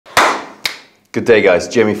Good day guys,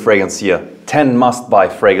 Jamie Fragrance here. 10 must-buy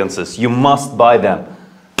fragrances. You must buy them.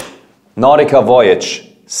 Nautica Voyage.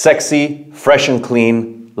 Sexy, fresh and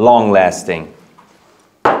clean, long-lasting.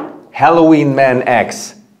 Halloween Man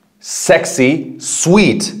X. Sexy,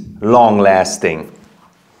 sweet, long-lasting.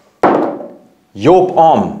 Job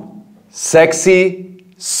Homme. Sexy,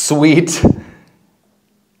 sweet,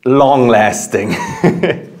 long-lasting.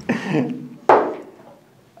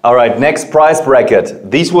 Alright, next price bracket.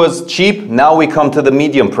 This was cheap, now we come to the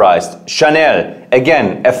medium priced. Chanel,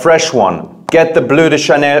 again, a fresh one. Get the Bleu de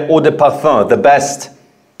Chanel Eau de Parfum, the best.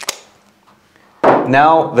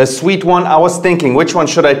 Now, the sweet one, I was thinking, which one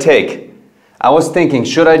should I take? I was thinking,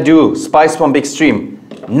 should I do Spice Bomb Extreme?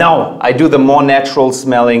 No, I do the more natural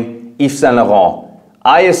smelling Yves Saint Laurent.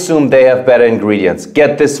 I assume they have better ingredients.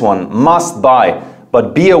 Get this one, must buy,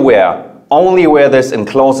 but be aware, only wear this in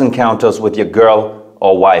close encounters with your girl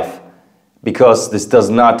or wife, because this does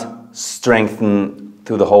not strengthen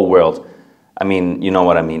to the whole world. I mean, you know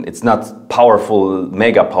what I mean. It's not powerful,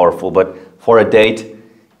 mega powerful, but for a date,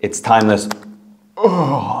 it's timeless.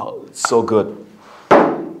 Oh, it's so good.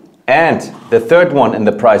 And the third one in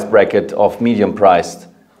the price bracket of medium priced,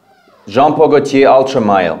 Jean Paul Gaultier Ultra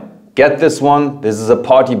Mile. Get this one, this is a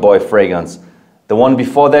party boy fragrance. The one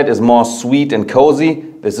before that is more sweet and cozy.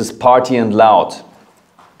 This is party and loud.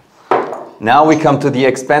 Now we come to the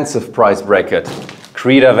expensive price bracket.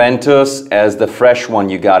 Creed Aventus as the fresh one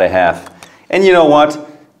you gotta have. And you know what?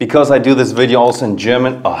 Because I do this video also in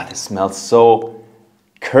German, oh, this smells so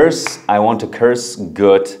I want to curse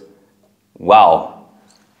good. Wow.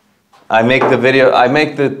 I make the video, I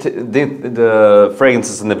make the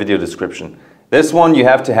fragrances in the video description. This one you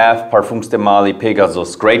have to have, Parfums de Marly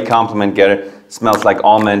Pegasus. Great compliment getter, smells like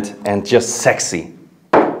almond and just sexy.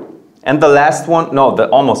 And the last one, no, the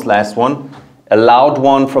almost last one, a loud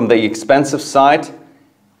one from the expensive side,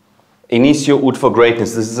 Initio Oud for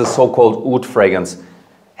Greatness. This is a so-called oud fragrance.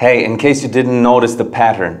 Hey, in case you didn't notice the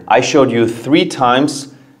pattern, I showed you 3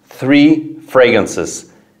 times 3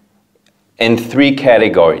 fragrances in 3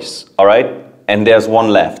 categories, all right? And there's one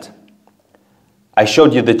left. I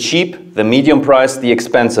showed you the cheap, the medium price, the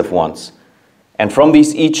expensive ones. And from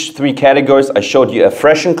these each 3 categories, I showed you a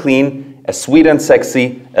fresh and clean, a sweet and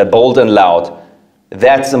sexy, a bold and loud.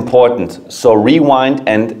 That's important. So rewind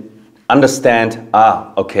and understand,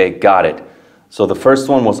 okay, got it. So the first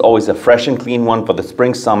one was always a fresh and clean one for the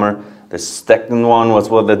spring, summer. The second one was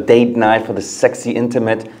for the date night, for the sexy,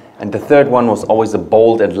 intimate. And the third one was always a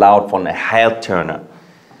bold and loud for a head turner.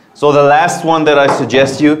 So the last one that I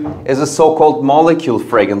suggest you is a so-called molecule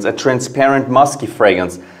fragrance, a transparent musky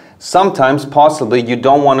fragrance. Sometimes, possibly, you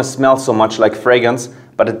don't want to smell so much like fragrance,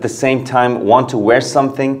 but at the same time want to wear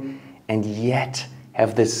something and yet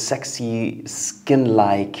have this sexy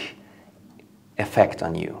skin-like effect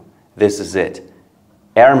on you. This is it.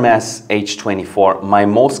 Hermes H24, my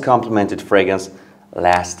most complimented fragrance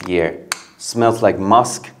last year. Smells like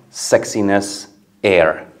musk, sexiness,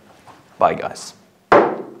 air. Bye guys.